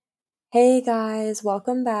Hey guys,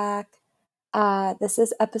 welcome back. This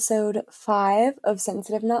is episode 5 of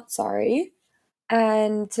Sensitive Not Sorry.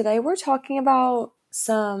 And today we're talking about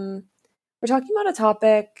a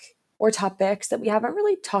topic or topics that we haven't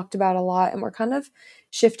really talked about a lot. And we're kind of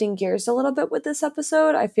shifting gears a little bit with this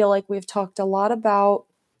episode. I feel like we've talked a lot about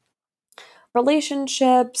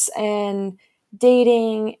relationships and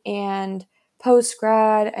dating and post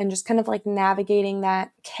grad and just kind of like navigating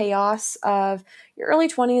that chaos of your early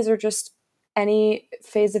 20s or just any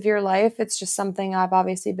phase of your life. It's just something I've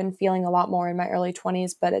obviously been feeling a lot more in my early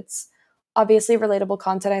 20s, but it's obviously relatable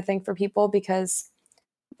content, I think, for people because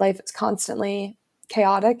life is constantly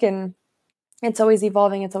chaotic and it's always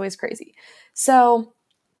evolving, it's always crazy. So,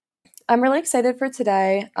 I'm really excited for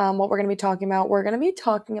today. What we're going to be talking about. We're going to be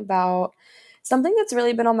talking about something that's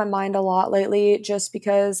really been on my mind a lot lately, just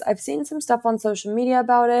because I've seen some stuff on social media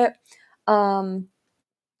about it. Um,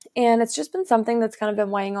 and it's just been something that's kind of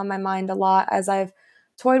been weighing on my mind a lot as I've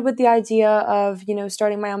toyed with the idea of,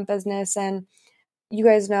 starting my own business. And you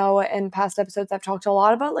guys know in past episodes, I've talked a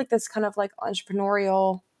lot about like this kind of like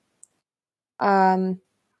entrepreneurial um,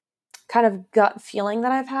 kind of gut feeling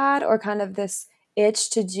that I've had, or kind of this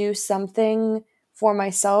itch to do something for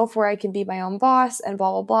myself where I can be my own boss and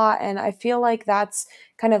blah, blah, blah. And I feel like that's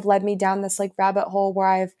kind of led me down this like rabbit hole where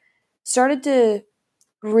I've started to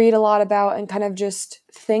read a lot about and kind of just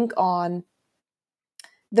think on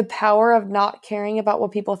the power of not caring about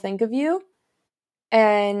what people think of you,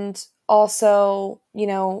 and also,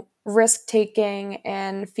 risk taking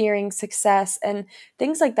and fearing success and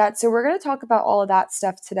things like that. So, we're going to talk about all of that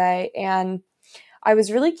stuff today. And I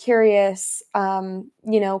was really curious, kind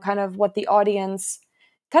of kind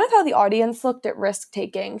of how the audience looked at risk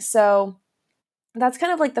taking. So that's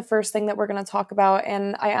kind of like the first thing that we're going to talk about.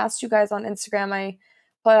 And I asked you guys on Instagram, I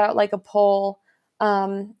put out like a poll.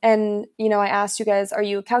 I asked you guys, are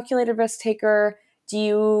you a calculated risk taker? Are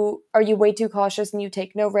you way too cautious and you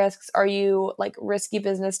take no risks? Are you like risky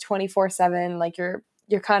business 24/7? Like you're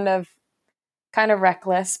kind of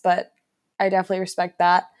reckless, but I definitely respect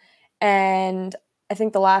that. And I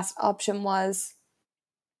think the last option was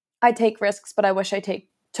I take risks, but I wish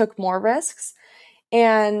took more risks.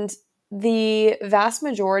 And the vast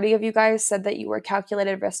majority of you guys said that you were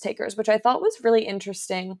calculated risk takers, which I thought was really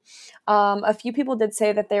interesting. A few people did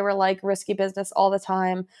say that they were like risky business all the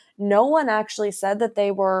time. No one actually said that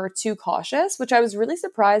they were too cautious, which I was really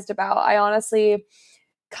surprised about. I honestly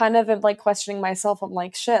kind of am like questioning myself. I'm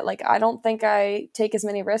like, shit, like I don't think I take as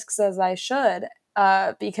many risks as I should.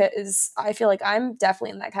 Because I feel like I'm definitely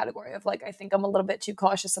in that category of like I think I'm a little bit too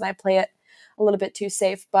cautious and I play it a little bit too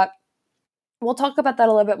safe. But we'll talk about that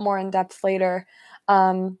a little bit more in depth later.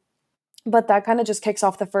 Um, but that kind of just kicks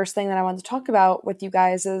off the first thing that I want to talk about with you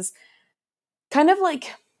guys is kind of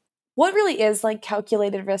like what really is like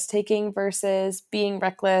calculated risk taking versus being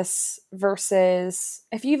reckless versus,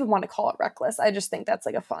 if you even want to call it reckless, I just think that's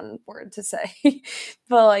like a fun word to say.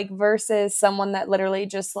 But like versus someone that literally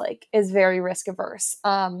just like is very risk averse.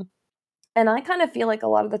 And I kind of feel like a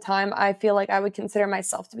lot of the time I feel like I would consider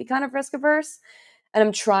myself to be kind of risk averse, and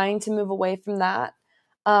I'm trying to move away from that.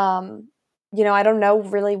 Um, I don't know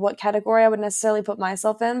really what category I would necessarily put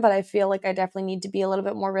myself in, but I feel like I definitely need to be a little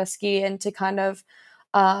bit more risky and to kind of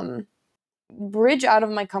um, bridge out of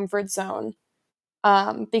my comfort zone,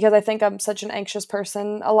 because I think I'm such an anxious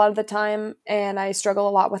person a lot of the time, and I struggle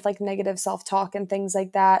a lot with like negative self talk and things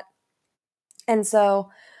like that. And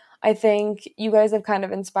so I think you guys have kind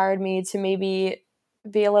of inspired me to maybe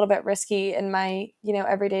be a little bit risky in my,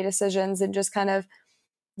 everyday decisions and just kind of,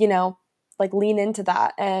 you know, like lean into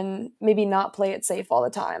that and maybe not play it safe all the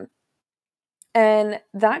time. And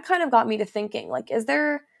that kind of got me to thinking, like, is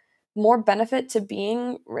there more benefit to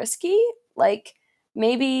being risky? Like,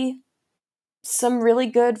 maybe some really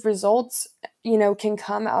good results, can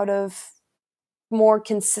come out of more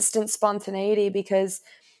consistent spontaneity, because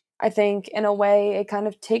I think in a way it kind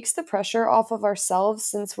of takes the pressure off of ourselves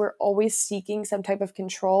since we're always seeking some type of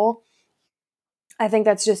control. I think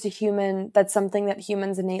that's something that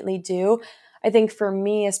humans innately do. I think for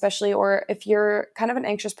me, especially, or if you're kind of an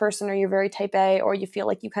anxious person or you're very type A or you feel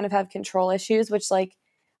like you kind of have control issues, which like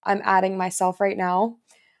I'm adding myself right now,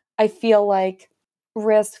 I feel like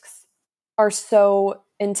risks are so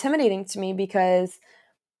intimidating to me because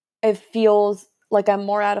it feels like I'm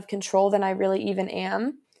more out of control than I really even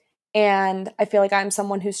am. And I feel like I'm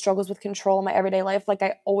someone who struggles with control in my everyday life. Like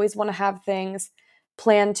I always want to have things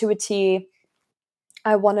planned to a T.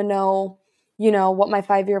 I want to know, what my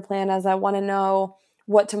 5-year plan is. I want to know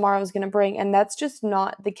what tomorrow is going to bring. And that's just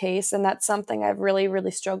not the case. And that's something I've really, really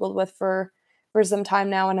struggled with for some time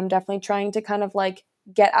now. And I'm definitely trying to kind of like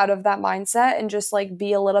get out of that mindset and just like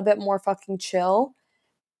be a little bit more fucking chill.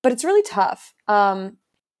 But it's really tough. I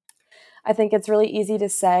think it's really easy to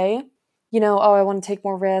say, oh, I want to take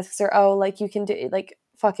more risks, or oh, like you can do like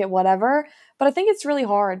fuck it, whatever. But I think it's really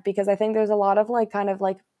hard because I think there's a lot of like kind of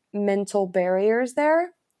like mental barriers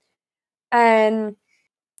there. And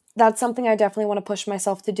that's something I definitely want to push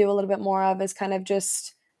myself to do a little bit more of, is kind of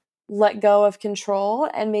just let go of control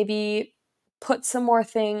and maybe put some more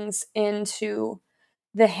things into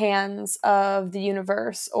the hands of the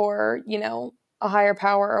universe, or, a higher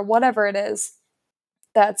power, or whatever it is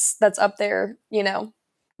that's up there,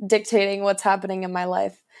 dictating what's happening in my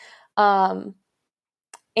life. Um,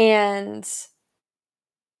 and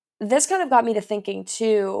this kind of got me to thinking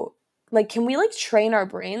too, like, can we like train our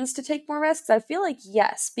brains to take more risks? I feel like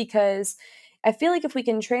yes, because I feel like if we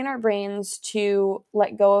can train our brains to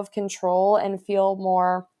let go of control and feel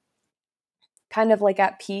more kind of like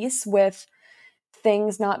at peace with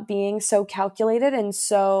things not being so calculated and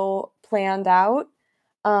so planned out,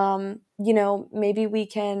 maybe we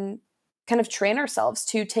can kind of train ourselves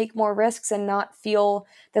to take more risks and not feel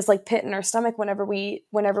this like pit in our stomach whenever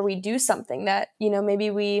we do something that,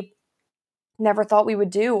 maybe we never thought we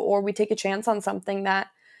would do, or we take a chance on something that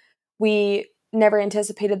we never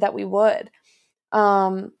anticipated that we would.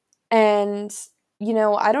 And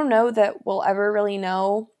I don't know that we'll ever really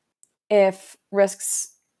know if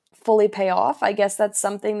risks fully pay off. I guess that's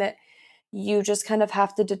something that you just kind of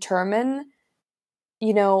have to determine,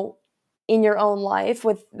 you know, in your own life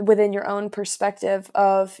within your own perspective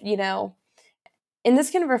of, and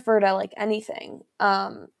this can refer to like anything,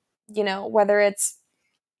 whether it's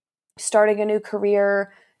starting a new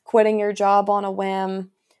career, quitting your job on a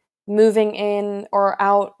whim, moving in or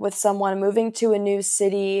out with someone, moving to a new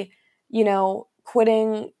city,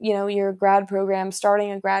 quitting, your grad program,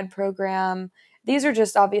 starting a grad program. These are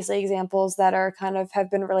just obviously examples that are kind of have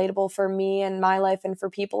been relatable for me and my life and for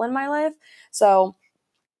people in my life. So,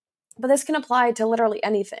 but this can apply to literally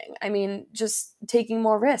anything. I mean, just taking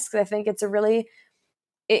more risks. I think it's a really,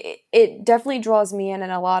 it definitely draws me in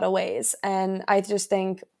a lot of ways. And I just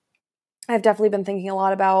think I've definitely been thinking a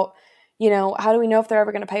lot about, how do we know if they're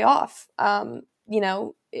ever going to pay off?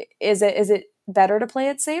 Is it better to play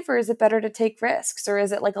it safe, or is it better to take risks, or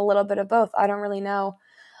is it like a little bit of both? I don't really know.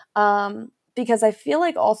 Because I feel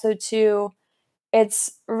like also too,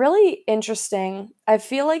 it's really interesting. I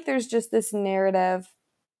feel like there's just this narrative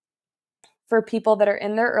for people that are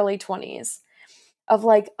in their early 20s of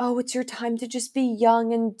like, oh, it's your time to just be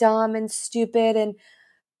young and dumb and stupid and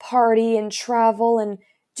party and travel and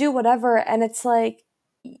do whatever. And it's like,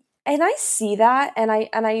 and I see that, and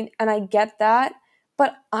I get that,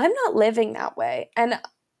 but I'm not living that way. And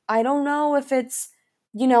I don't know if it's,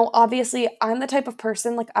 obviously I'm the type of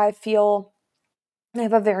person, like, I feel I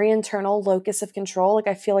have a very internal locus of control. Like,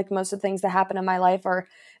 I feel like most of the things that happen in my life are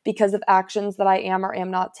because of actions that I am or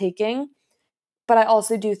am not taking. But I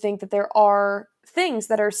also do think that there are things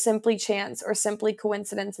that are simply chance or simply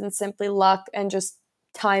coincidence and simply luck and just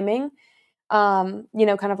timing, kind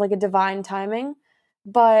of like a divine timing.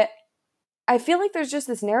 But I feel like there's just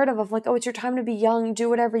this narrative of like, oh, it's your time to be young, do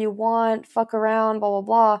whatever you want, fuck around, blah, blah,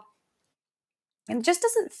 blah. And it just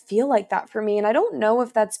doesn't feel like that for me. And I don't know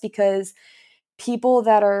if that's because people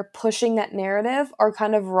that are pushing that narrative are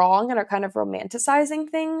kind of wrong and are kind of romanticizing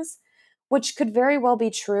things, which could very well be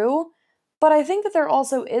true. But I think that there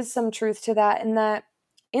also is some truth to that, in that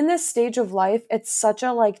in this stage of life, it's such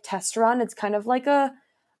a like test run. It's kind of like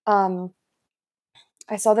um,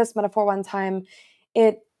 I saw this metaphor one time.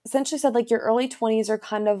 It essentially said like your early 20s are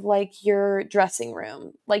kind of like your dressing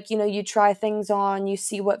room. Like, you try things on, you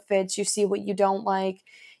see what fits, you see what you don't like,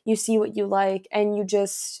 you see what you like, and you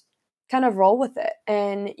just kind of roll with it.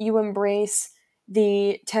 And you embrace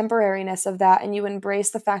the temporariness of that, and you embrace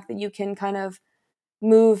the fact that you can kind of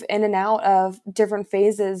move in and out of different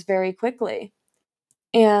phases very quickly.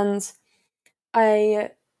 And I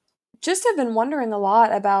just have been wondering a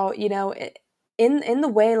lot about, in the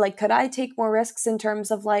way, like, could I take more risks in terms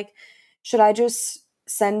of like, should I just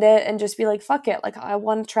send it and just be like, fuck it, like, I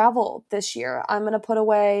want to travel this year, I'm going to put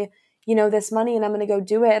away, this money, and I'm going to go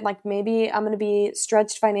do it, and like maybe I'm going to be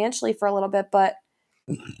stretched financially for a little bit, but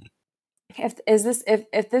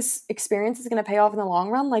if this experience is going to pay off in the long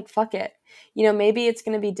run, like, fuck it. Maybe it's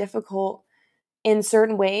going to be difficult in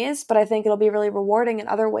certain ways, but I think it'll be really rewarding in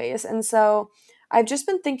other ways. And so I've just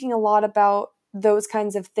been thinking a lot about those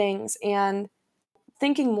kinds of things, and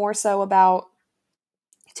thinking more so about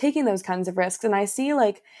taking those kinds of risks. And I see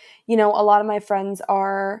like, a lot of my friends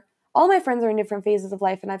are all my friends are in different phases of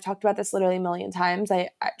life, and I've talked about this literally a million times. I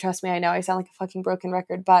trust me, I know I sound like a fucking broken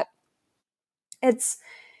record, but it's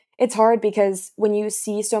it's hard because when you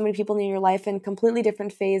see so many people in your life in completely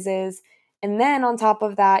different phases, and then on top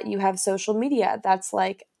of that, you have social media that's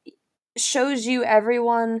like shows you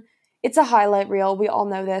everyone. It's a highlight reel. We all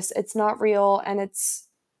know this. It's not real, and it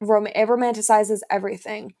romanticizes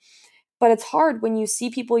everything. But it's hard when you see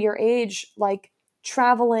people your age like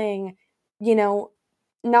traveling, you know,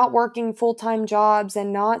 not working full-time jobs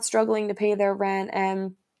and not struggling to pay their rent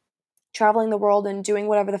and traveling the world and doing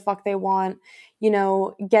whatever the fuck they want,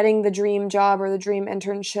 getting the dream job or the dream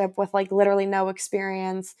internship with like literally no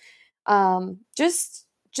experience.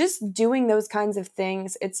 Just doing those kinds of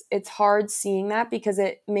things. It's hard seeing that because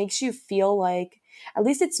it makes you feel like, at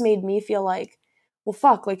least it's made me feel like, well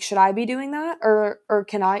fuck, like should I be doing that, or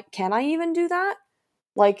can I even do that?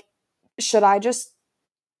 Like should I just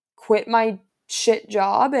quit my shit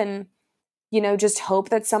job and just hope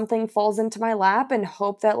that something falls into my lap and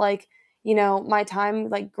hope that like, my time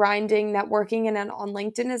like grinding, networking and on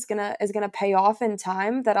LinkedIn is gonna pay off in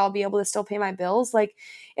time, that I'll be able to still pay my bills. Like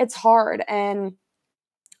it's hard. And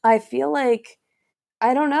I feel like,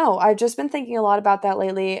 I don't know, I've just been thinking a lot about that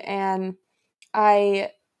lately, and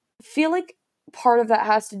I feel like part of that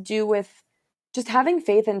has to do with just having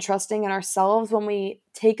faith and trusting in ourselves when we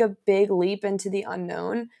take a big leap into the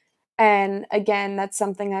unknown. And again, that's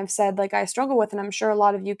something I've said like I struggle with, and I'm sure a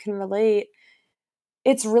lot of you can relate.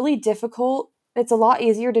 It's really difficult. It's a lot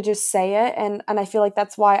easier to just say it, and I feel like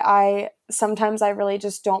that's why I really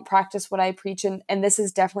just don't practice what I preach, and this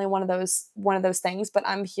is definitely one of those things, but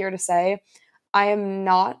I'm here to say I am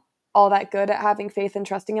not all that good at having faith and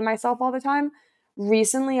trusting in myself all the time.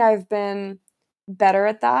 Recently, I've been better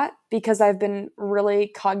at that because I've been really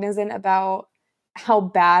cognizant about how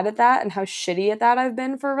bad at that and how shitty at that I've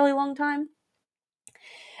been for a really long time.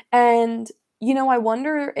 And, I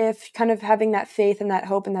wonder if kind of having that faith and that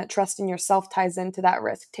hope and that trust in yourself ties into that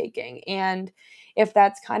risk taking. And if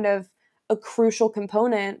that's kind of a crucial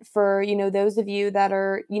component for, those of you that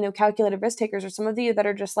are, calculated risk takers, or some of you that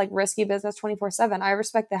are just like risky business 24/7. I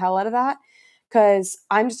respect the hell out of that because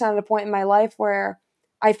I'm just at a point in my life where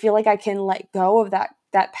I feel like I can let go of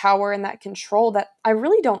that power and that control that I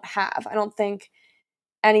really don't have. I don't think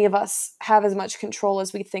any of us have as much control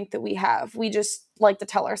as we think that we have. We just like to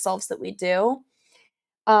tell ourselves that we do.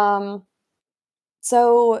 Um,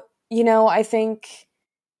 so, I think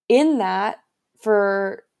in that,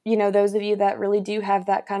 for, those of you that really do have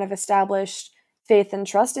that kind of established faith and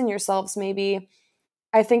trust in yourselves, maybe,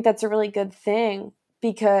 I think that's a really good thing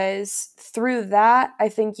because through that, I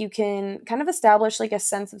think you can kind of establish like a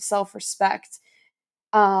sense of self respect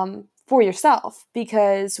for yourself.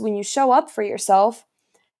 Because when you show up for yourself,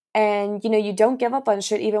 and you don't give up on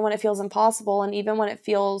shit even when it feels impossible, and even when it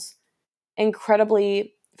feels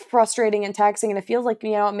incredibly frustrating and taxing, and it feels like,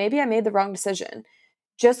 maybe I made the wrong decision.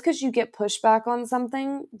 Just because you get pushback on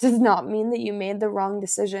something does not mean that you made the wrong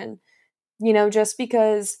decision. Just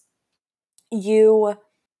because you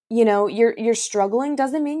you're struggling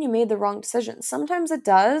doesn't mean you made the wrong decision. Sometimes it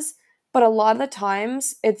does, but a lot of the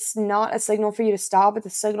times it's not a signal for you to stop, it's a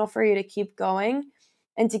signal for you to keep going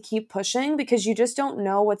and to keep pushing, because you just don't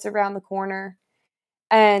know what's around the corner.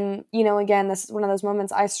 And again, this is one of those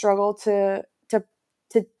moments I struggle to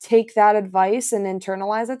take that advice and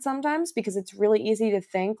internalize it sometimes, because it's really easy to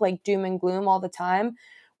think like doom and gloom all the time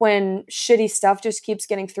when shitty stuff just keeps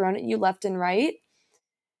getting thrown at you left and right.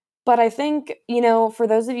 But I think, for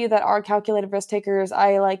those of you that are calculated risk takers,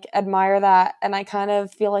 I like admire that, and I kind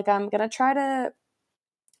of feel like I'm going to try to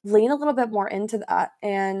lean a little bit more into that.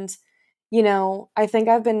 And I think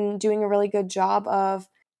I've been doing a really good job of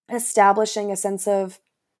establishing a sense of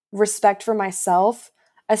respect for myself,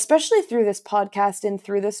 especially through this podcast and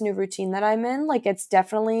through this new routine that I'm in. Like, it's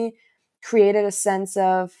definitely created a sense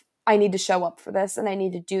of, I need to show up for this, and I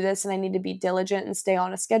need to do this, and I need to be diligent and stay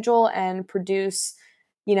on a schedule and produce,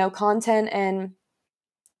 content. And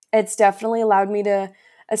it's definitely allowed me to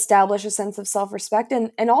establish a sense of self-respect.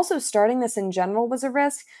 And also, starting this in general was a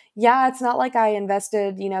risk. Yeah, it's not like I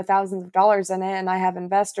invested, thousands of dollars in it and I have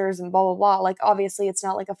investors and blah blah blah. Like, obviously it's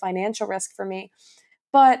not like a financial risk for me,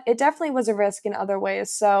 but it definitely was a risk in other ways.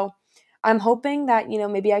 So I'm hoping that,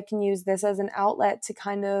 maybe I can use this as an outlet to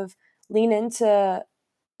kind of lean into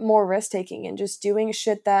more risk taking and just doing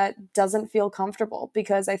shit that doesn't feel comfortable,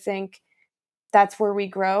 because I think that's where we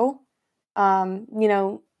grow.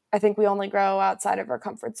 I think we only grow outside of our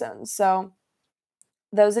comfort zones. So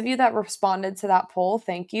those of you that responded to that poll,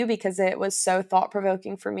 thank you, because it was so thought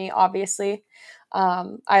provoking for me. Obviously,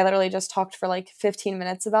 I literally just talked for like 15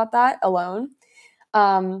 minutes about that alone.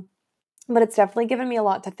 But it's definitely given me a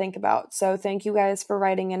lot to think about. So thank you guys for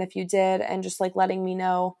writing in if you did, and just like letting me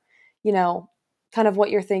know, you know, kind of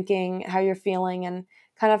what you're thinking, how you're feeling, and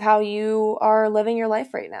kind of how you are living your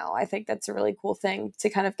life right now. I think that's a really cool thing to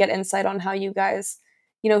kind of get insight on how you guys,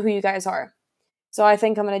 who you guys are. So I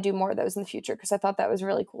think I'm going to do more of those in the future because I thought that was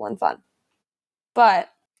really cool and fun. But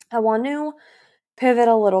I want to pivot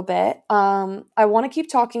a little bit. I want to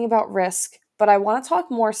keep talking about risk, but I want to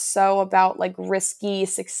talk more so about like risky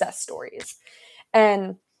success stories.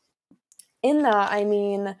 And in that, I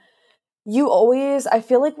mean, I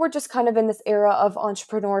feel like we're just kind of in this era of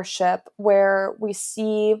entrepreneurship where we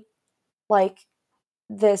see like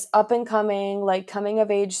this up and coming, like coming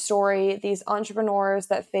of age story, these entrepreneurs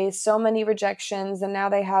that face so many rejections and now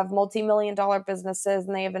they have multi-million dollar businesses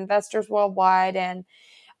and they have investors worldwide. And,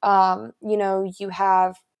 you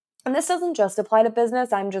have, and this doesn't just apply to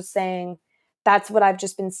business. I'm just saying that's what I've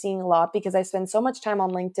just been seeing a lot because I spend so much time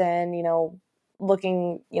on LinkedIn,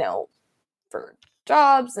 looking, for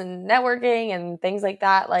jobs and networking and things like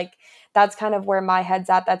that. Like that's kind of where my head's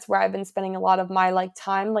at. That's where I've been spending a lot of my like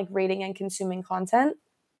time like reading and consuming content.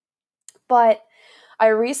 But I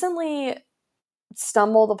recently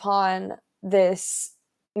stumbled upon this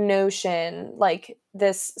notion like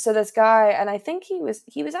this guy, and I think he was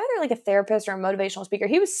either like a therapist or a motivational speaker.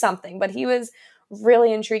 He was something, but he was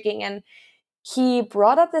really intriguing, and he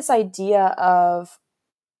brought up this idea of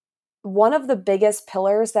one of the biggest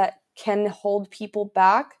pillars that can hold people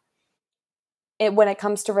back when it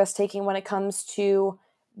comes to risk taking, when it comes to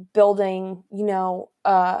building,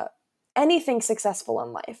 anything successful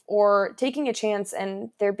in life or taking a chance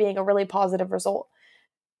and there being a really positive result.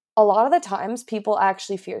 A lot of the times people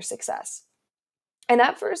actually fear success. And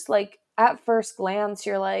at first glance,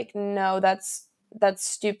 you're like, no, that's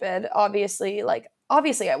stupid. Obviously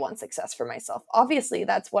I want success for myself. Obviously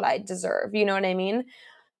that's what I deserve. You know what I mean?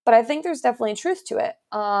 But I think there's definitely truth to it.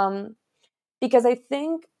 Because I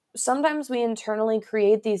think sometimes we internally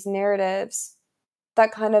create these narratives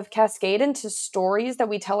that kind of cascade into stories that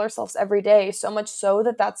we tell ourselves every day, so much so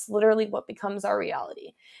that that's literally what becomes our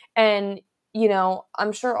reality. And,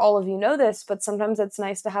 I'm sure all of you know this, but sometimes it's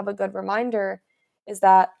nice to have a good reminder is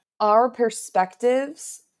that our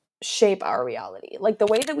perspectives shape our reality. Like the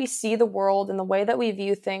way that we see the world and the way that we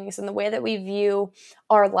view things and the way that we view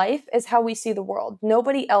our life is how we see the world.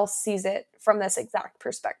 Nobody else sees it from this exact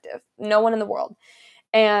perspective. No one in the world.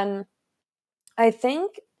 And I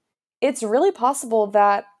think it's really possible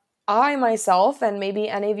that I myself, and maybe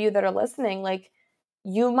any of you that are listening, like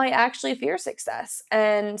you might actually fear success.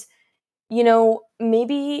 And,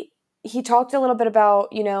 maybe he talked a little bit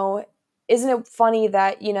about, isn't it funny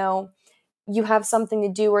that, you have something to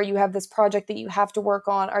do or you have this project that you have to work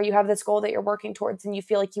on or you have this goal that you're working towards and you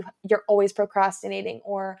feel like you're always procrastinating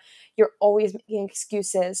or you're always making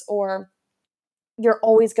excuses or you're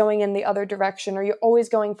always going in the other direction or you're always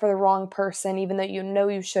going for the wrong person even though you know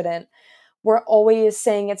you shouldn't. We're always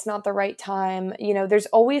saying it's not the right time. There's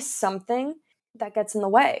always something that gets in the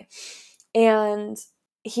way. And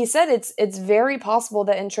he said it's very possible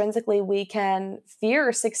that intrinsically we can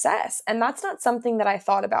fear success. And that's not something that I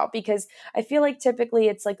thought about because I feel like typically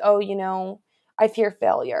it's like, oh, I fear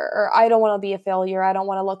failure or I don't want to be a failure. I don't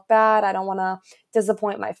want to look bad. I don't want to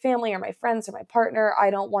disappoint my family or my friends or my partner.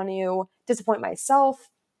 I don't want to disappoint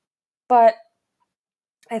myself. But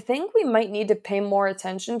I think we might need to pay more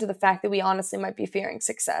attention to the fact that we honestly might be fearing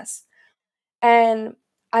success. And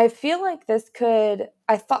I feel like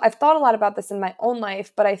I've thought a lot about this in my own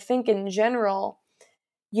life, but I think in general,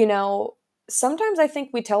 you know, sometimes I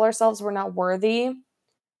think we tell ourselves we're not worthy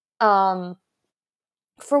um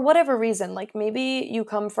for whatever reason. Like maybe you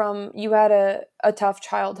had a tough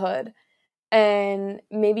childhood and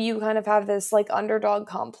maybe you kind of have this like underdog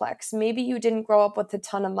complex. Maybe you didn't grow up with a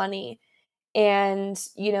ton of money and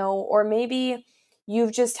or maybe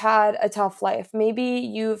you've just had a tough life, maybe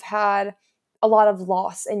you've had a lot of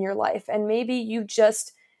loss in your life, and maybe you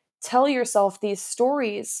just tell yourself these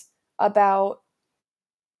stories about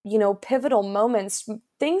pivotal moments,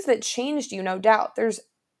 things that changed you. No doubt there's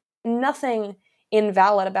nothing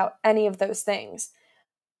invalid about any of those things.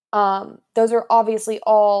 Those are obviously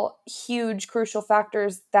all huge crucial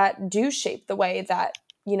factors that do shape the way that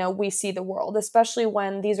we see the world, especially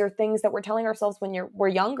when these are things that we're telling ourselves when we're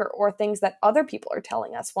younger or things that other people are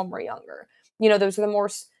telling us when we're younger. Those are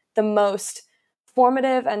the most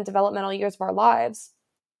formative and developmental years of our lives.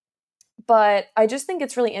 But I just think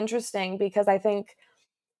it's really interesting because I think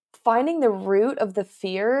finding the root of the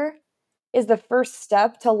fear is the first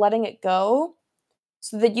step to letting it go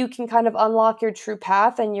so that you can kind of unlock your true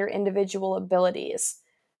path and your individual abilities.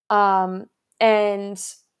 And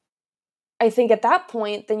I think at that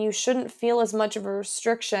point, then you shouldn't feel as much of a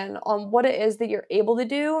restriction on what it is that you're able to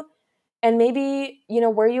do and maybe,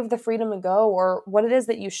 where you have the freedom to go or what it is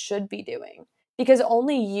that you should be doing. because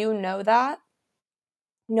only you know that.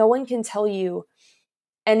 No one can tell you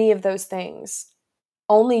any of those things.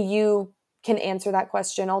 Only you can answer that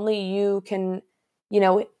question. Only you can, you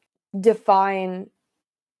know, define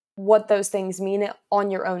what those things mean on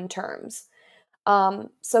your own terms.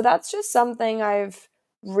 So that's just something I've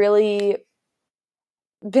really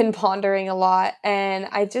been pondering a lot. And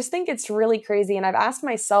I just think it's really crazy. And I've asked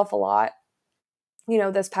myself a lot, you know,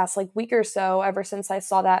 this past like week or so, ever since I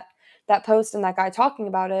saw that post and that guy talking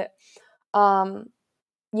about it. Um,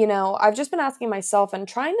 you know, I've just been asking myself and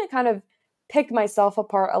trying to kind of pick myself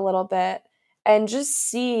apart a little bit and just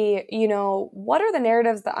see, you know, what are the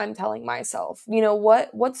narratives that I'm telling myself? You know,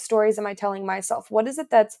 what stories am I telling myself? What is it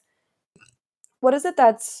that's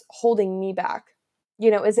holding me back?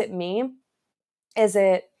 You know, is it me? Is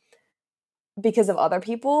it because of other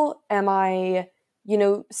people? Am I, you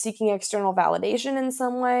know, seeking external validation in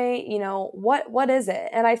some way? You know, what is it?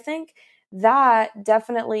 And I think that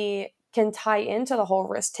definitely can tie into the whole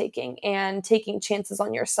risk taking and taking chances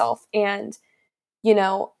on yourself and, you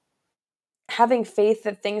know, having faith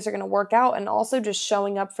that things are going to work out and also just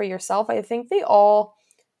showing up for yourself. I think they all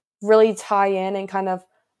really tie in and kind of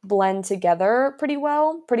blend together pretty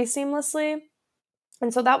well, pretty seamlessly.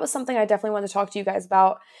 And so that was something I definitely wanted to talk to you guys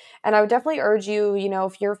about. And I would definitely urge you, you know,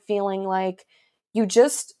 if you're feeling like you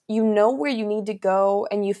know where you need to go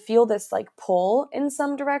and you feel this like pull in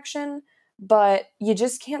some direction, but you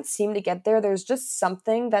just can't seem to get there. There's just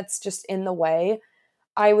something that's just in the way.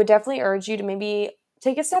 I would definitely urge you to maybe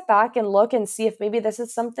take a step back and look and see if maybe this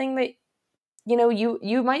is something that, you know,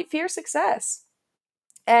 you might fear success.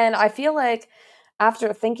 And I feel like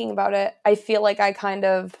after thinking about it, I feel like I kind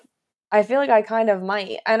of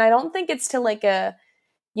might. And I don't think it's to like a,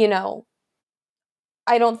 you know,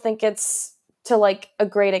 I don't think it's to like a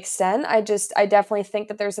great extent. I definitely think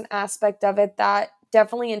that there's an aspect of it that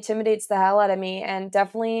definitely intimidates the hell out of me and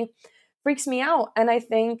definitely freaks me out. And I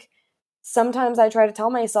think sometimes I try to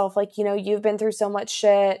tell myself, like, you know, you've been through so much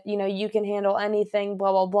shit, you know, you can handle anything,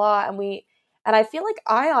 blah, blah, blah. And I feel like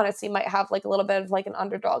I honestly might have like a little bit of like an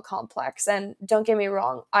underdog complex. And don't get me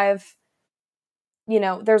wrong, you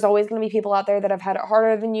know, there's always going to be people out there that have had it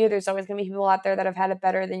harder than you. There's always going to be people out there that have had it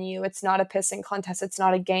better than you. It's not a pissing contest. It's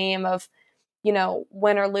not a game of, you know,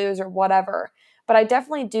 win or lose or whatever. But I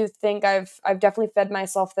definitely do think I've definitely fed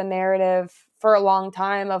myself the narrative for a long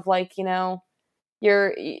time of like, you know,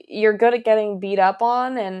 you're good at getting beat up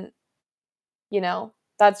on, and you know,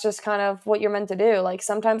 that's just kind of what you're meant to do. Like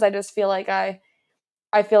sometimes I just feel like I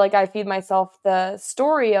feel like I feed myself the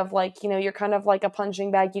story of like, you know, you're kind of like a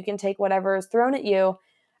punching bag. You can take whatever is thrown at you.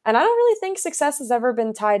 And I don't really think success has ever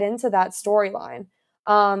been tied into that storyline.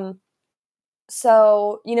 Um,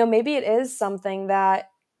 so, you know, maybe it is something that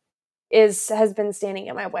has been standing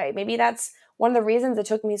in my way. Maybe that's one of the reasons it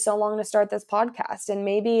took me so long to start this podcast. And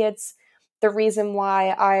maybe it's the reason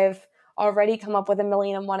why I've already come up with a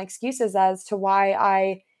million and one excuses as to why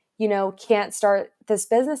I, you know, can't start this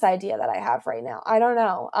business idea that I have right now. I don't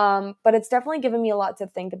know. But it's definitely given me a lot to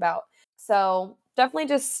think about. So definitely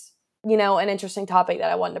just, you know, an interesting topic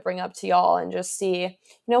that I wanted to bring up to y'all and just see,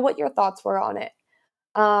 you know, what your thoughts were on it.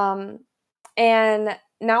 Um, and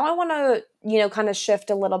now I want to, you know, kind of shift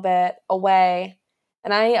a little bit away.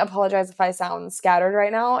 And I apologize if I sound scattered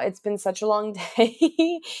right now. It's been such a long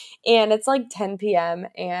day and it's like 10 p.m.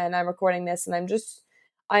 and I'm recording this and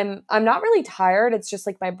I'm not really tired. It's just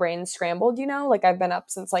like my brain's scrambled, you know? Like I've been up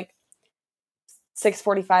since like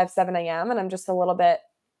 6:45, 7 a.m. and I'm just a little bit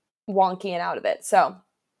wonky and out of it. So,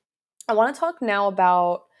 I want to talk now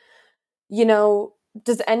about, you know,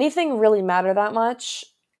 does anything really matter that much?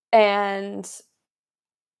 And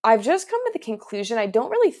I've just come to the conclusion I don't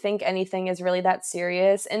really think anything is really that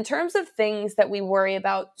serious in terms of things that we worry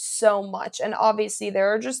about so much. And obviously,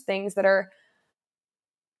 there are just things that are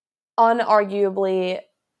unarguably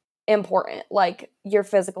important, like your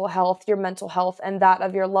physical health, your mental health, and that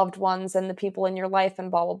of your loved ones and the people in your life, and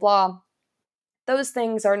blah, blah, blah. Those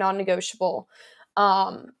things are non negotiable.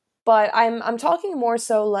 Um, but I'm talking more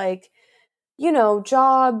so like, you know,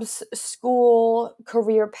 jobs, school,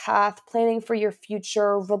 career path, planning for your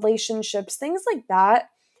future, relationships, things like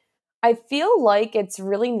that. I feel like it's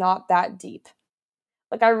really not that deep.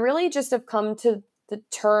 Like, I really just have come to the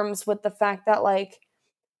terms with the fact that, like,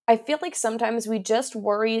 I feel like sometimes we just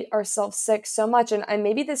worry ourselves sick so much. And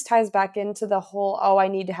maybe this ties back into the whole, oh, I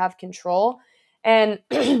need to have control. And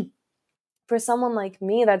for someone like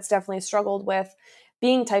me that's definitely struggled with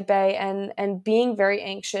being type A and being very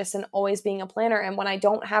anxious and always being a planner, and when I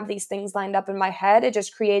don't have these things lined up in my head, it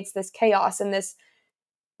just creates this chaos and this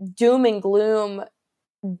doom and gloom,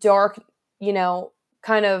 dark, you know,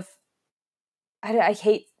 kind of, I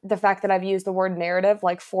hate the fact that I've used the word narrative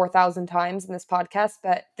like 4,000 times in this podcast,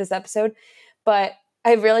 but this episode, but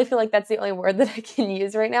I really feel like that's the only word that I can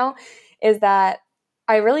use right now, is that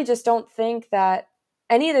I really just don't think that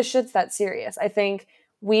any of this shit's that serious. I think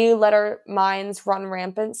we let our minds run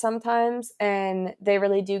rampant sometimes, and they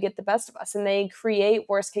really do get the best of us, and they create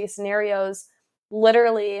worst case scenarios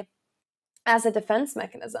literally as a defense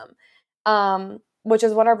mechanism, which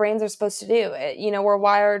is what our brains are supposed to do. We're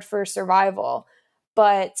wired for survival,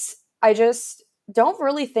 but I just don't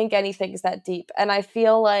really think anything's that deep. And I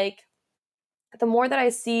feel like the more that I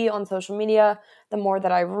see on social media, the more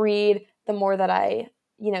that I read, the more that I,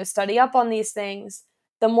 study up on these things,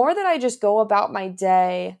 the more that I just go about my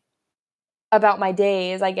day, about my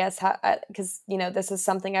days, I guess, because, this is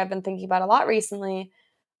something I've been thinking about a lot recently.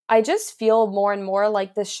 I just feel more and more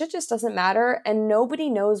like this shit just doesn't matter and nobody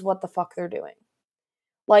knows what the fuck they're doing.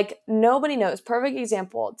 Like, nobody knows. Perfect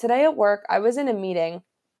example. Today at work, I was in a meeting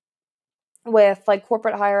with like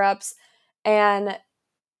corporate higher ups, and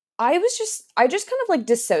I just kind of like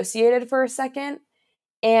dissociated for a second.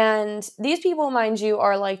 And these people, mind you,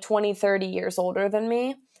 are like 20, 30 years older than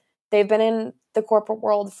me. They've been in the corporate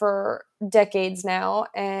world for decades now.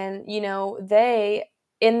 And, they,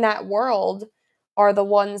 in that world, are the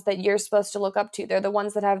ones that you're supposed to look up to. They're the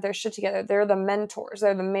ones that have their shit together. They're the mentors.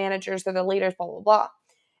 They're the managers. They're the leaders, blah, blah, blah.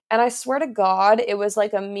 And I swear to God, it was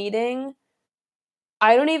like a meeting.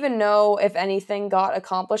 I don't even know if anything got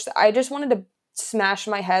accomplished. I just wanted to smash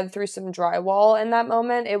my head through some drywall in that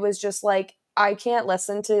moment. It was just like, I can't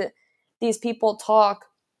listen to these people talk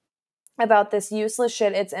about this useless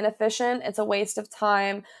shit. It's inefficient. It's a waste of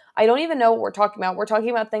time. I don't even know what we're talking about. We're talking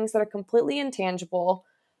about things that are completely intangible.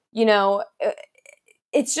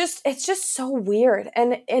 It's just so weird.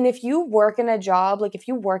 And if you work in a job, like if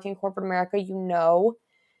you work in corporate America,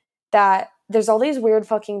 that there's all these weird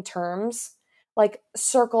fucking terms like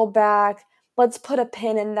circle back, let's put a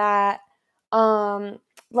pin in that,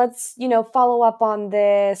 let's, follow up on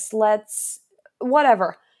this, let's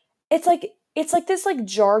whatever. It's like this like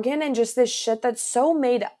jargon and just this shit that's so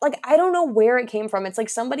made up. Like, I don't know where it came from. It's like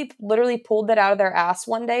somebody literally pulled it out of their ass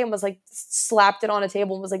one day and was like slapped it on a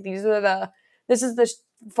table and was like, this is the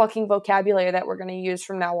fucking vocabulary that we're going to use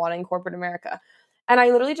from now on in corporate America. And I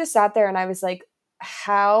literally just sat there and I was like,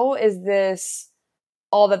 how is this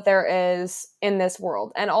all that there is in this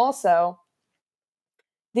world? And also,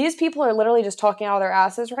 these people are literally just talking out of their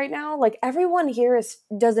asses right now. Like, everyone here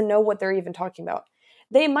doesn't know what they're even talking about.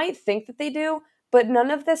 They might think that they do, but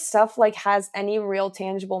none of this stuff like has any real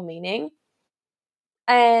tangible meaning.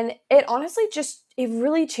 And it honestly it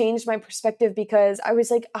really changed my perspective, because I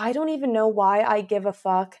was like, I don't even know why I give a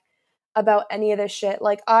fuck about any of this shit.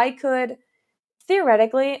 Like, I could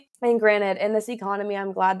theoretically, and granted, in this economy,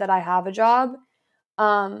 I'm glad that I have a job.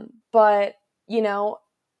 But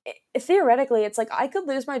theoretically, it's like I could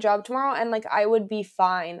lose my job tomorrow and like I would be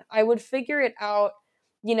fine. I would figure it out.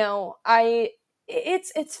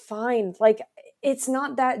 It's fine. Like, it's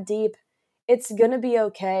not that deep. It's gonna be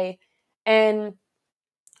okay. And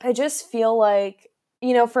I just feel like,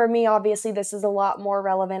 for me, obviously, this is a lot more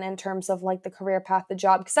relevant in terms of like the career path, the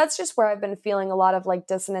job, because that's just where I've been feeling a lot of like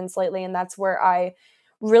dissonance lately. And that's where I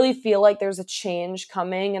really feel like there's a change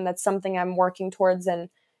coming. And that's something I'm working towards and,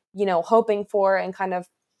 hoping for, and kind of,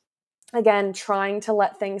 again, trying to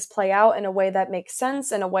let things play out in a way that makes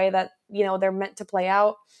sense, in a way that, they're meant to play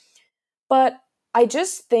out. But I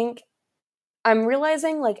just think I'm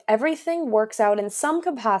realizing like everything works out in some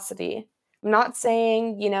capacity. I'm not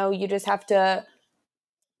saying, you just have to,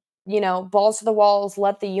 balls to the walls,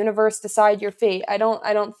 let the universe decide your fate. I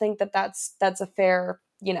don't think that that's a fair,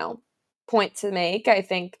 point to make. I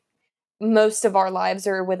think most of our lives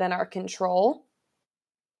are within our control.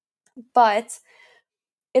 But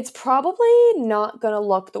it's probably not going to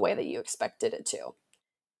look the way that you expected it to.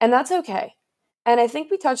 And that's okay. And I think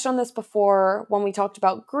we touched on this before when we talked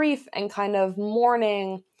about grief and kind of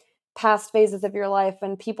mourning past phases of your life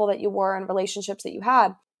and people that you were and relationships that you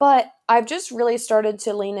had. But I've just really started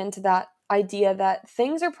to lean into that idea that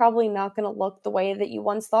things are probably not going to look the way that you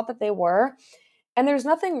once thought that they were. And there's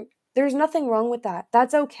nothing wrong with that.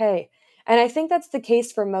 That's okay. And I think that's the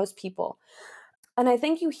case for most people. And I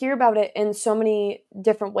think you hear about it in so many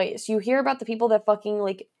different ways. You hear about the people that fucking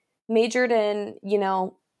like majored in,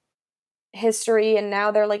 history, and now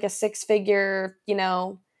they're like a six-figure,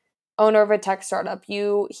 owner of a tech startup.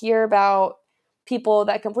 You hear about people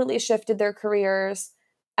that completely shifted their careers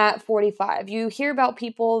at 45. You hear about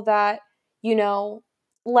people that,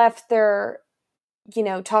 left their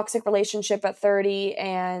toxic relationship at 30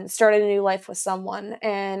 and started a new life with someone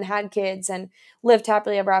and had kids and lived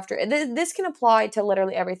happily ever after. This can apply to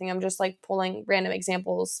literally everything. I'm just like pulling random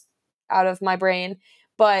examples out of my brain,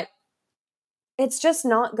 but it's just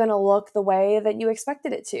not going to look the way that you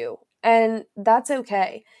expected it to. And that's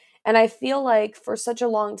okay. And I feel like for such a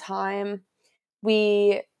long time,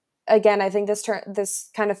 we again, I think this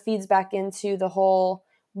kind of feeds back into the whole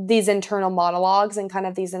these internal monologues and kind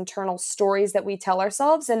of these internal stories that we tell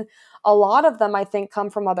ourselves, and a lot of them I think come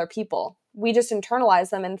from other people. We just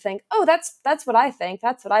internalize them and think, "Oh, that's what I think,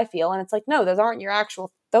 that's what I feel." And it's like, "No, those aren't your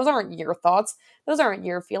thoughts. Those aren't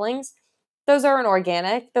your feelings. Those aren't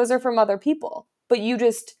organic. Those are from other people." But you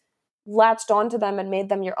just latched onto them and made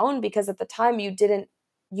them your own because at the time you didn't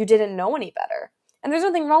know any better. And there's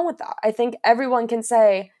nothing wrong with that. I think everyone can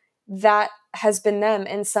say that has been them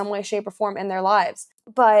in some way, shape, or form in their lives.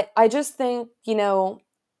 But I just think,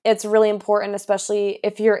 it's really important, especially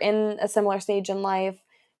if you're in a similar stage in life,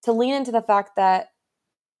 to lean into the fact that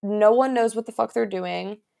no one knows what the fuck they're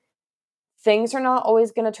doing. Things are not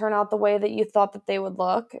always going to turn out the way that you thought that they would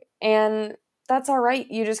look. And that's all right.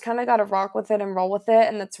 You just kind of got to rock with it and roll with it.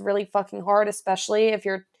 And that's really fucking hard, especially if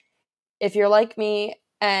you're like me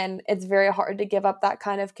and it's very hard to give up that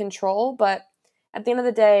kind of control. But at the end of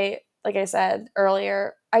the day, like I said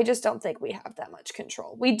earlier, I just don't think we have that much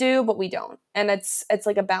control. We do, but we don't. And it's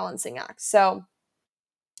like a balancing act. So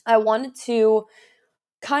I wanted to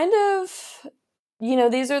kind of,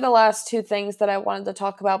 these are the last two things that I wanted to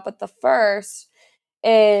talk about. But the first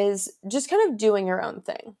is just kind of doing your own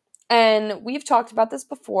thing. And we've talked about this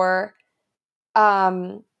before.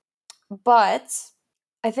 But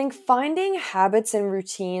I think finding habits and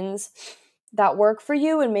routines that work for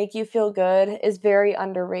you and make you feel good is very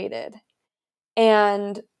underrated.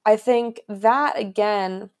 And I think that,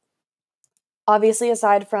 again, obviously,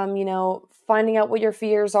 aside from, finding out what your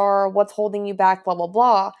fears are, what's holding you back, blah, blah,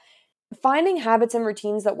 blah, finding habits and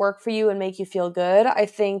routines that work for you and make you feel good, I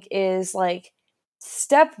think is like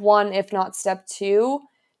step one, if not step two,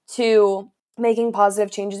 to making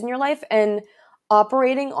positive changes in your life and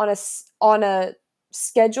operating on a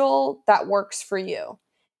schedule that works for you,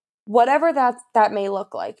 whatever that may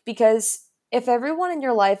look like. Because if everyone in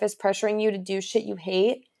your life is pressuring you to do shit you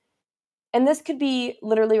hate, and this could be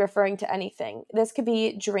literally referring to anything. This could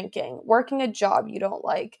be drinking, working a job you don't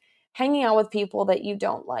like, hanging out with people that you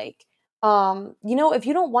don't like. If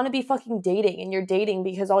you don't want to be fucking dating and you're dating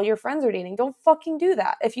because all your friends are dating, don't fucking do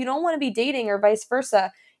that. If you don't want to be dating or vice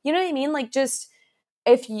versa, you know what I mean? Like, just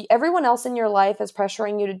everyone else in your life is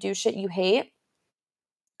pressuring you to do shit you hate,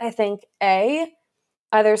 I think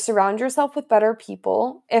either surround yourself with better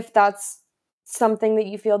people if that's something that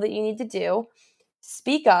you feel that you need to do.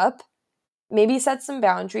 Speak up, maybe set some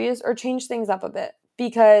boundaries or change things up a bit,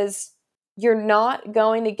 because you're not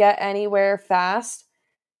going to get anywhere fast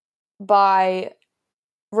by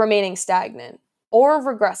remaining stagnant or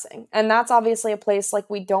regressing. And that's obviously a place like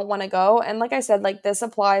we don't want to go. And like I said, like this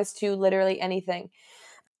applies to literally anything.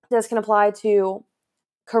 This can apply to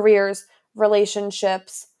careers,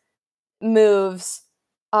 relationships, moves,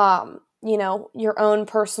 your own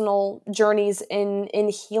personal journeys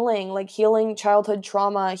in healing, like healing childhood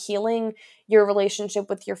trauma, healing your relationship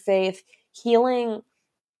with your faith, healing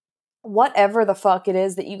whatever the fuck it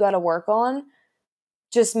is that you got to work on.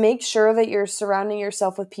 Just make sure that you're surrounding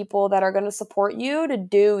yourself with people that are going to support you to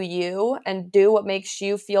do you and do what makes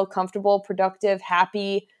you feel comfortable, productive,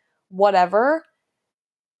 happy, whatever.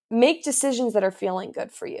 Make decisions that are feeling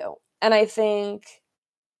good for you. And I think,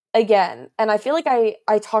 again, and I feel like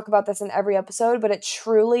I talk about this in every episode, but it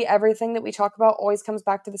truly, everything that we talk about always comes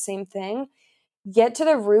back to the same thing. Get to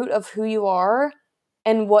the root of who you are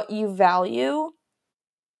and what you value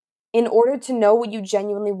in order to know what you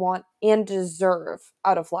genuinely want and deserve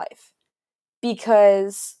out of life.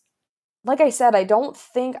 Because, like I said, I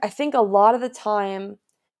think a lot of the time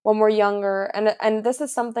when we're younger, and this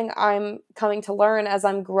is something I'm coming to learn as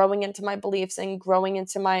I'm growing into my beliefs and growing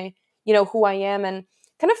into my, who I am, and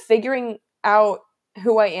kind of figuring out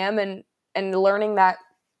who I am, and learning that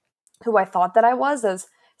who I thought that I was is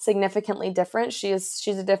significantly different. She's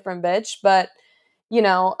a different bitch, but you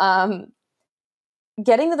know, um,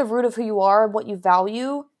 getting to the root of who you are and what you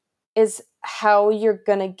value is how you're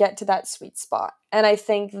gonna get to that sweet spot. And I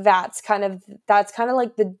think that's kind of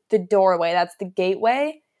like the doorway, that's the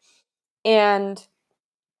gateway. And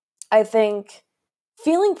I think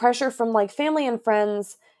feeling pressure from like family and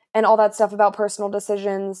friends and all that stuff about personal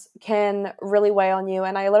decisions can really weigh on you.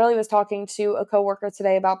 And I literally was talking to a coworker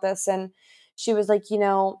today about this, and she was like,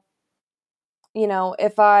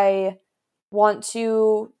 if I want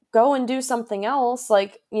to go and do something else,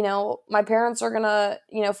 like, my parents are gonna,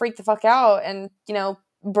 freak the fuck out and,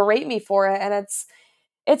 berate me for it. And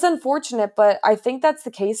it's unfortunate, but I think that's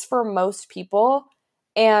the case for most people.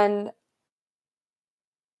 And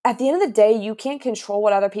at the end of the day, you can't control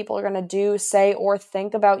what other people are gonna do, say, or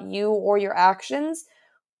think about you or your actions.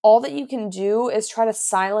 All that you can do is try to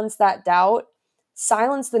silence that doubt,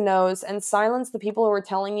 silence the no's, and silence the people who are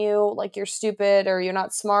telling you like you're stupid or you're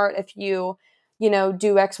not smart if you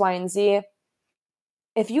do X, Y, and Z.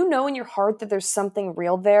 If you know in your heart that there's something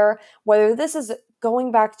real there, whether this is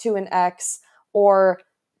going back to an ex or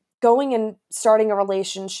going and starting a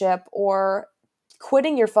relationship or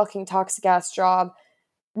quitting your fucking toxic ass job,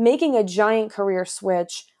 making a giant career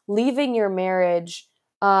switch, leaving your marriage,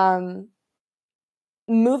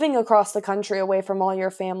 moving across the country away from all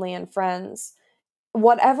your family and friends,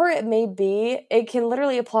 whatever it may be, it can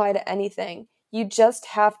literally apply to anything. You just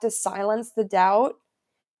have to silence the doubt.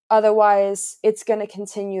 Otherwise, it's going to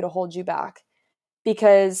continue to hold you back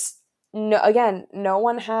because, no, again, no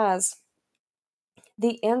one has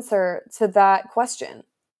the answer to that question,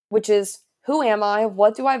 which is who am I?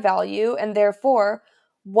 What do I value? And therefore,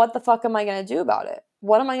 what the fuck am I going to do about it?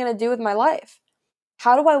 What am I going to do with my life?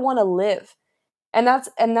 How do I want to live? And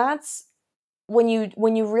that's when you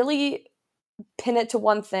really pin it to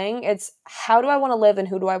one thing, it's how do I want to live and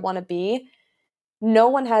who do I want to be? No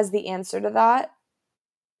one has the answer to that.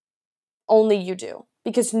 Only you do.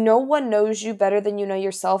 Because no one knows you better than you know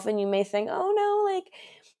yourself. And you may think, oh no, like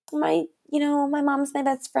my mom's my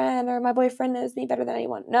best friend or my boyfriend knows me better than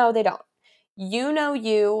anyone. No, they don't. You know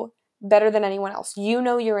you better than anyone else. You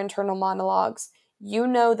know your internal monologues. You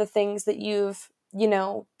know the things that you've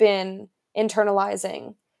been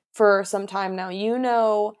internalizing for some time now. You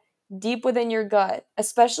know deep within your gut,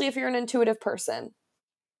 especially if you're an intuitive person,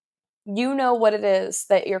 you know what it is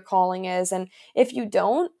that your calling is. And if you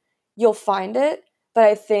don't, you'll find it. But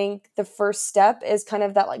I think the first step is kind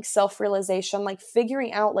of that like self-realization, like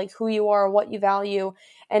figuring out like who you are, what you value,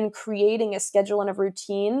 and creating a schedule and a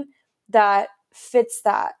routine that fits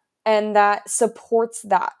that and that supports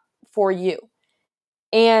that for you.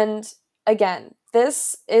 And again,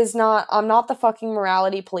 this is not, I'm not the fucking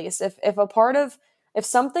morality police. If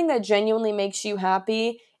something that genuinely makes you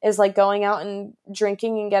happy is like going out and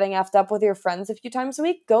drinking and getting effed up with your friends a few times a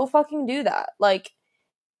week, go fucking do that. Like,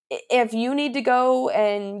 if you need to go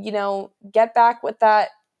and, get back with that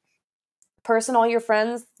person all your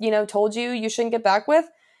friends, told you shouldn't get back with,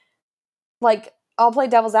 like, I'll play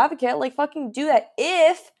devil's advocate, like, fucking do that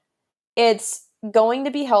if it's going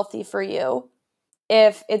to be healthy for you,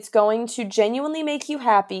 if it's going to genuinely make you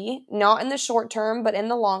happy, not in the short term, but in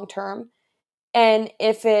the long term, and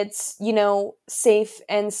if it's, safe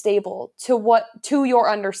and stable to your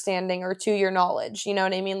understanding or to your knowledge, you know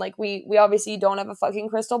what I mean? Like we obviously don't have a fucking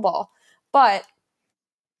crystal ball, but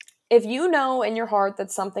if you know in your heart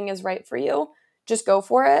that something is right for you, just go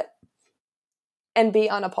for it and be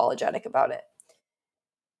unapologetic about it.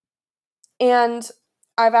 And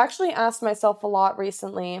I've actually asked myself a lot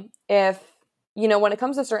recently if, when it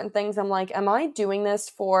comes to certain things, I'm like, am I doing this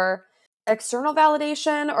for external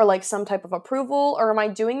validation or like some type of approval, or am I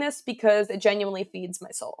doing this because it genuinely feeds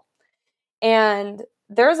my soul? And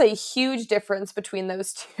there's a huge difference between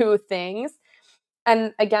those two things.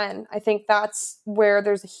 And again, I think that's where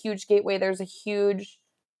there's a huge gateway, there's a huge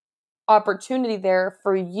opportunity there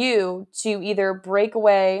for you to either break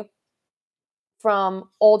away from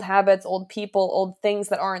old habits, old people, old things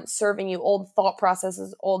that aren't serving you, old thought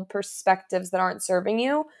processes, old perspectives that aren't serving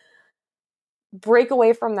you. Break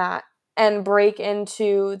away from that and break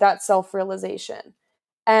into that self-realization.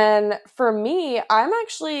 And for me, I'm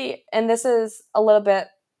actually, and this is a little bit,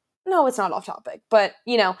 no, it's not off topic, but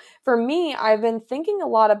for me, I've been thinking a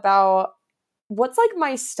lot about what's like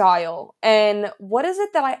my style and what is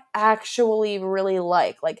it that I actually really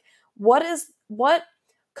like? Like, what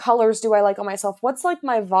colors do I like on myself? What's like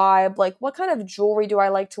my vibe? Like, what kind of jewelry do I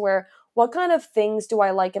like to wear? What kind of things do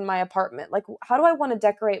I like in my apartment? Like, how do I want to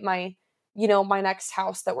decorate my next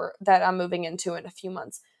house that I'm moving into in a few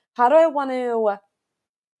months? How do I want to,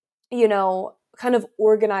 kind of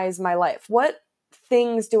organize my life? What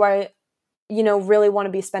things do I, really want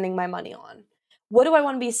to be spending my money on? What do I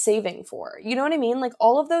want to be saving for? You know what I mean? Like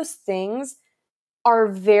all of those things are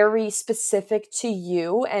very specific to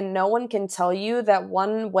you, and no one can tell you that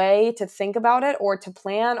one way to think about it or to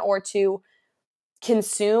plan or to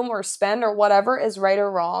consume or spend or whatever is right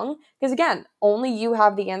or wrong. Because again, only you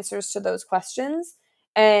have the answers to those questions,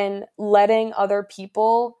 and letting other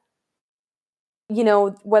people,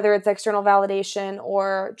 whether it's external validation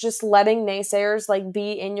or just letting naysayers like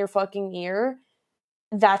be in your fucking ear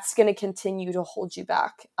that's going to continue to hold you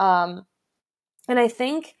back. And I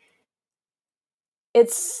think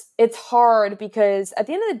it's hard because at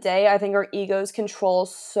the end of the day, I think our egos control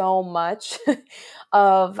so much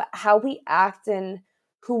of how we act and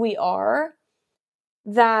who we are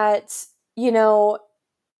that, you know,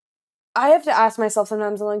 I have to ask myself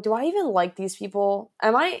sometimes, I'm like, do I even like these people?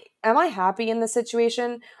 Am I happy in this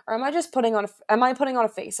situation? Or am I just am I putting on a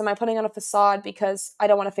face? Am I putting on a facade because I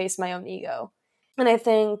don't want to face my own ego? And I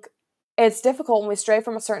think it's difficult when we stray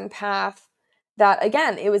from a certain path that,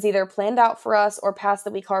 again, it was either planned out for us or paths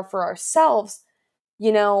that we carve for ourselves.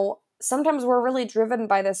 Sometimes we're really driven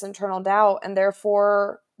by this internal doubt, and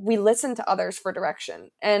therefore we listen to others for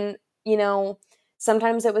direction. And,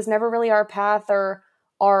 sometimes it was never really our path or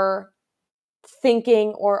our thinking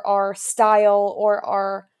or our style or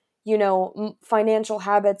our, financial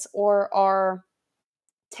habits or our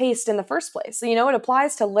taste in the first place. So, it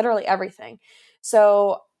applies to literally everything.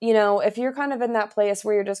 So, if you're kind of in that place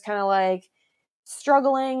where you're just kind of like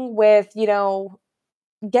struggling with,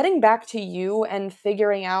 getting back to you and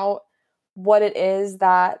figuring out what it is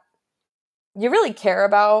that you really care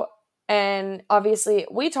about. And obviously,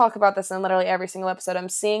 we talk about this in literally every single episode. I'm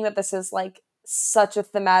seeing that this is like such a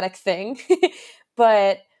thematic thing.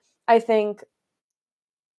 But I think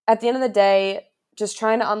at the end of the day, just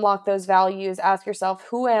trying to unlock those values, ask yourself,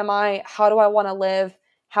 who am I? How do I want to live?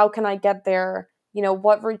 How can I get there?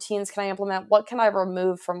 What routines can I implement? What can I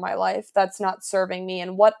remove from my life that's not serving me?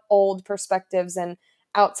 And what old perspectives and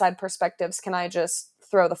outside perspectives can I just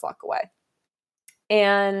throw the fuck away?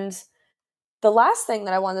 And the last thing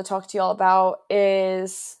that I wanted to talk to you all about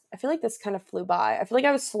is, I feel like this kind of flew by. I feel like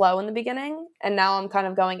I was slow in the beginning, and now I'm kind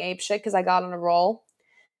of going apeshit because I got on a roll.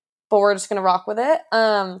 But we're just gonna rock with it.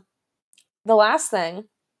 The last thing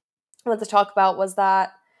I wanted to talk about was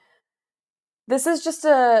that this is just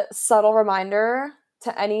a subtle reminder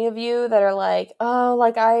to any of you that are like, oh,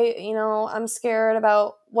 like I'm scared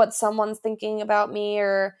about what someone's thinking about me,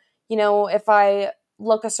 or, if I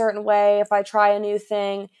look a certain way, if I try a new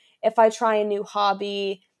thing, if I try a new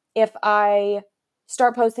hobby, if I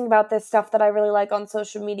start posting about this stuff that I really like on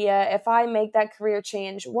social media, if I make that career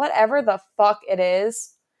change, whatever the fuck it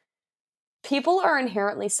is, people are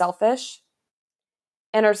inherently selfish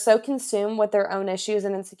and are so consumed with their own issues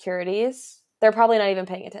and insecurities, they're probably not even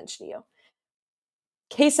paying attention to you.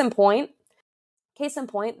 Case in point,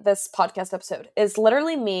 this podcast episode is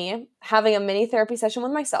literally me having a mini therapy session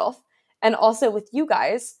with myself and also with you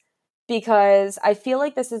guys, because I feel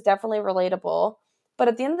like this is definitely relatable. But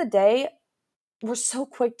at the end of the day, we're so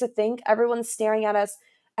quick to think everyone's staring at us,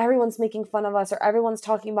 everyone's making fun of us, or everyone's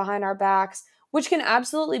talking behind our backs, which can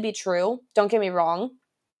absolutely be true. Don't get me wrong.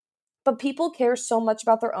 But people care so much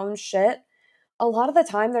about their own shit. A lot of the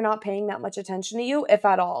time, they're not paying that much attention to you, if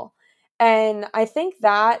at all. And I think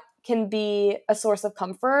that can be a source of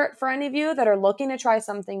comfort for any of you that are looking to try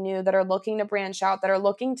something new, that are looking to branch out, that are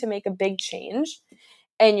looking to make a big change,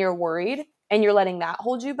 and you're worried and you're letting that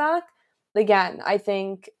hold you back. Again, I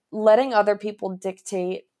think letting other people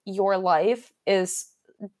dictate your life is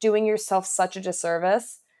doing yourself such a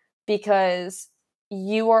disservice, because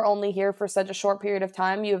you are only here for such a short period of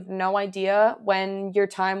time. You have no idea when your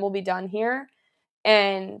time will be done here.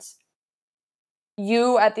 And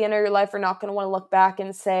you, at the end of your life, are not going to want to look back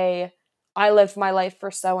and say, I lived my life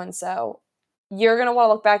for so and so. You're going to want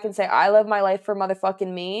to look back and say, I lived my life for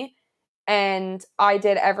motherfucking me. And I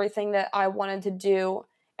did everything that I wanted to do.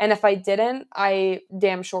 And if I didn't, I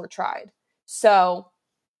damn sure tried. So,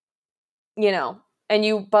 and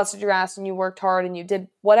you busted your ass and you worked hard and you did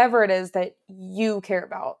whatever it is that you care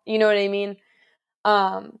about. You know what I mean?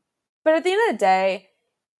 But at the end of the day,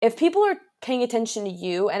 if people are paying attention to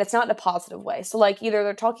you and it's not in a positive way, so like either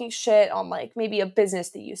they're talking shit on like maybe a business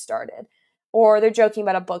that you started, or they're joking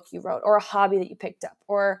about a book you wrote, or a hobby that you picked up,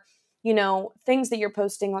 or things that you're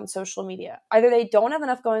posting on social media, either they don't have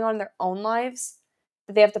enough going on in their own lives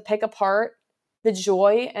that they have to pick apart the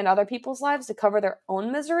joy in other people's lives to cover their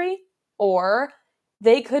own misery, or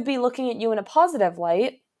they could be looking at you in a positive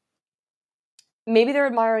light. Maybe they're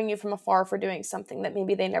admiring you from afar for doing something that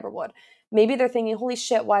maybe they never would. Maybe they're thinking, holy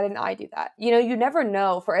shit, why didn't I do that? You never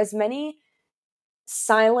know. For as many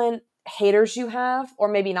silent haters you have, or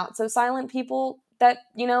maybe not so silent people that,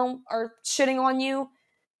 are shitting on you,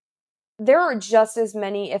 there are just as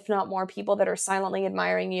many, if not more, people that are silently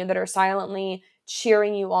admiring you, that are silently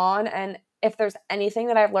cheering you on. And if there's anything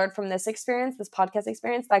that I've learned from this experience, this podcast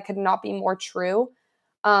experience, that could not be more true.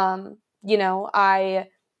 I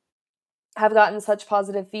have gotten such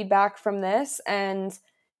positive feedback from this, and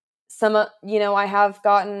some, I have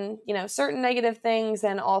gotten, certain negative things.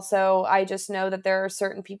 And also I just know that there are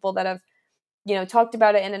certain people that have talked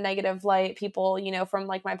about it in a negative light, people, from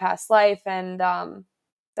like my past life. And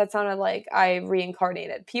that sounded like I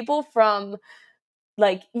reincarnated people from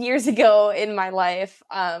like years ago in my life,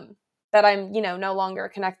 that I'm, no longer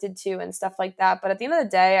connected to and stuff like that. But at the end of the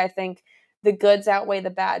day, I think the goods outweigh the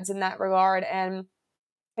bads in that regard. And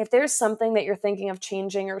if there's something that you're thinking of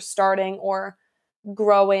changing or starting or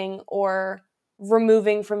growing or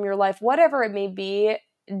removing from your life, whatever it may be,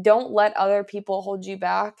 don't let other people hold you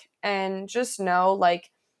back. And just know, like,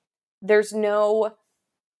 there's no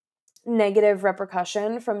negative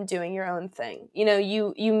repercussion from doing your own thing.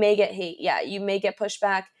 You may get hate, yeah, you may get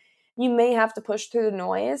pushback, you may have to push through the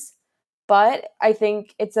noise, but I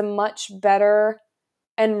think it's a much better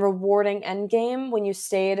and rewarding end game when you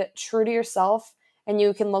stayed true to yourself and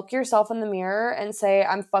you can look yourself in the mirror and say,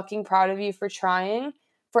 I'm fucking proud of you for trying,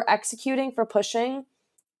 for executing, for pushing,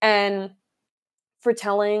 and for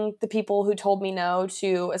telling the people who told me no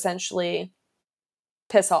to essentially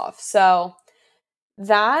piss off. So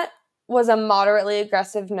that was a moderately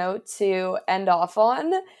aggressive note to end off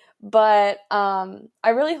on. But I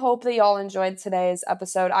really hope that y'all enjoyed today's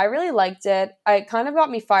episode. I really liked it. It kind of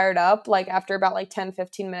got me fired up, like after about like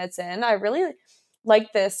 10-15 minutes in. I really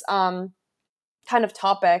like this kind of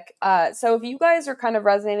topic. So if you guys are kind of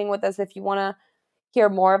resonating with this, if you want to hear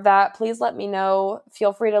more of that, please let me know.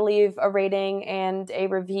 Feel free to leave a rating and a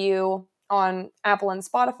review on Apple and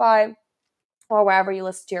Spotify or wherever you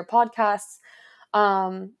listen to your podcasts.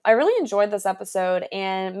 I really enjoyed this episode,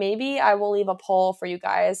 and maybe I will leave a poll for you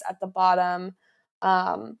guys at the bottom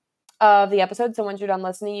of the episode. So once you're done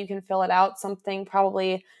listening, you can fill it out. Something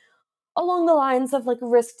probably along the lines of like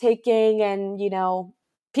risk taking and,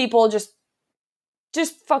 people just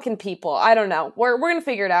fucking people. I don't know. We're gonna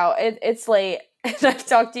figure it out. It's late, and I've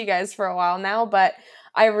talked to you guys for a while now, but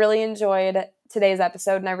I really enjoyed today's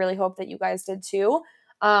episode, and I really hope that you guys did too.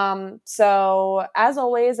 So as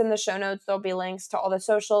always, in the show notes, there'll be links to all the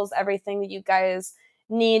socials, everything that you guys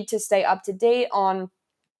need to stay up to date on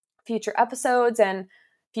future episodes and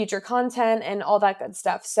future content and all that good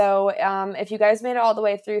stuff. So if you guys made it all the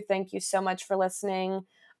way through, thank you so much for listening.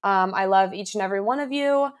 I love each and every one of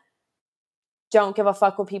you. Don't give a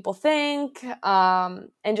fuck what people think,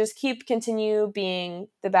 and just continue being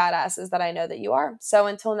the badasses that I know that you are. So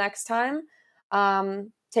until next time,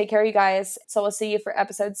 take care, you guys. So we'll see you for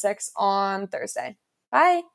episode 6 on Thursday. Bye.